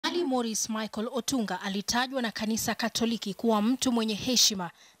Morris Michael Otunga alitajwa na Kanisa Katoliki kuwa mtu mwenye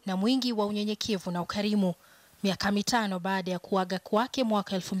heshima na mwingi wa unyenyekevu na ukarimu. Miaka 5 baada ya kuaga kwake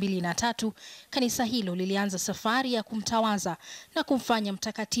mwaka 2003, kanisa hilo lilianza safari ya kumtawaza na kumfanya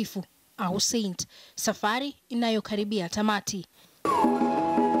mtakatifu au saint, safari inayokaribia tamati.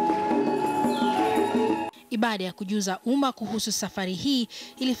 Ibada ya kujuza umma kuhusu safari hii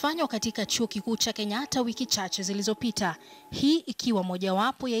ilifanywa katika Chuo Kikuu cha Kenyatta wiki chache zilizopita, hii ikiwa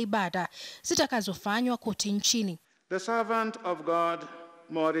mojawapo ya ibada zitakazofanywa kote nchini. The servant of God,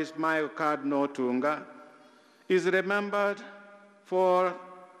 Morris Michael Cardinal Otunga, is remembered for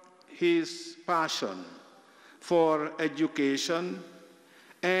his passion for education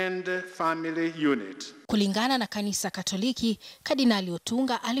and family unit. Kulingana na Kanisa Katoliki, Kardinali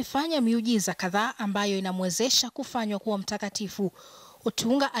Otunga alifanya miujiza kadhaa ambayo inamwezesha kufanywa kuwa mtakatifu.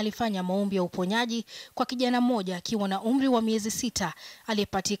 Otunga alifanya maombi ya uponyaji kwa kijana mmoja akiwa na umri wa miezi 6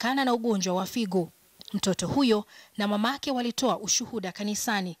 aliyepatikana na ugonjwa wa figo. Mtoto huyo na mamake walitoa ushuhuda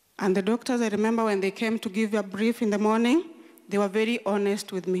kanisani. And the doctors, I remember when they came to give a brief in the morning, they were very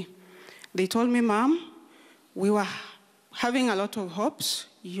honest with me. They told me, "Mom, we were having a lot of hopes.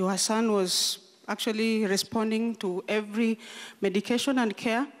 Your son was actually responding to every medication and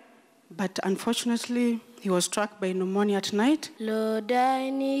care, but unfortunately, he was struck by pneumonia at night. Lord,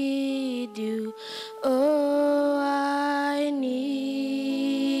 I need you. Oh, I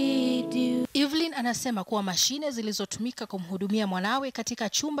need you." Evelyn anasema kuwa mashine zilizotumika kumhudumia mwanawe katika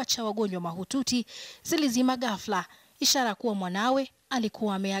chumba cha wagonjwa mahututi zilizima ghafla, ishara kuwa mwanawe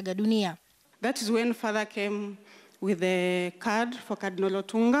alikuwa ameaga dunia. That is when Father came with the card for Cardinal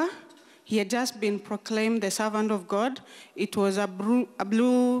Otunga. He had just been proclaimed the servant of God. It was a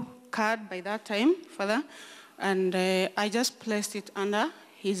blue card by that time, Father, and I just placed it under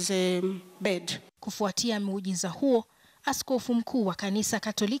his bed. Kufuatia muujiza huo, Askofu mkuu wa Kanisa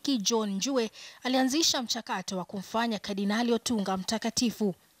Katoliki John Njue alianzisha mchakato wa kumfanya Kardinali Otunga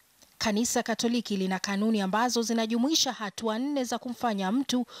mtakatifu. Kanisa Katoliki lina kanuni ambazo zinajumuisha hatua 4 za kumfanya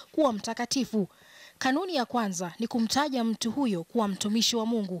mtu kuwa mtakatifu. Kanuni ya kwanza ni kumtaja mtu huyo kuwa mtumishi wa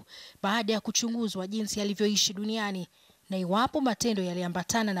Mungu baada ya kuchunguzwa jinsi alivyoishi duniani na iwapo matendo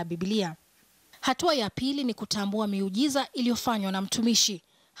yaliambatana na Biblia. Hatua ya pili ni kutambua miujiza iliyofanywa na mtumishi.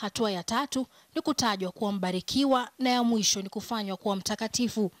 Hatua ya 3 ni kutajwa kuwa mbarikiwa na ya mwisho ni kufanywa kuwa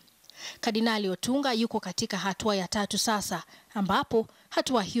mtakatifu. Kardinali Otunga yuko katika hatua ya 3 sasa, ambapo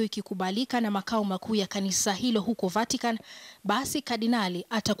hatua hiyo ikikubalika na makao makuu ya kanisa hilo huko Vatican, basi kardinali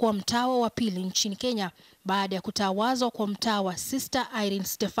atakuwa mtawa wa pili nchini Kenya baada ya kutawazwa kwa mtawa Sister Irene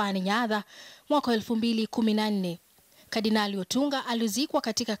Stefani Nyadha mwaka 2014. Kardinali Otunga alizikwa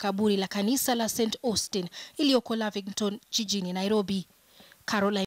katika kaburi la kanisa la St. Austin iliyoko Lavington jijini Nairobi. Caroline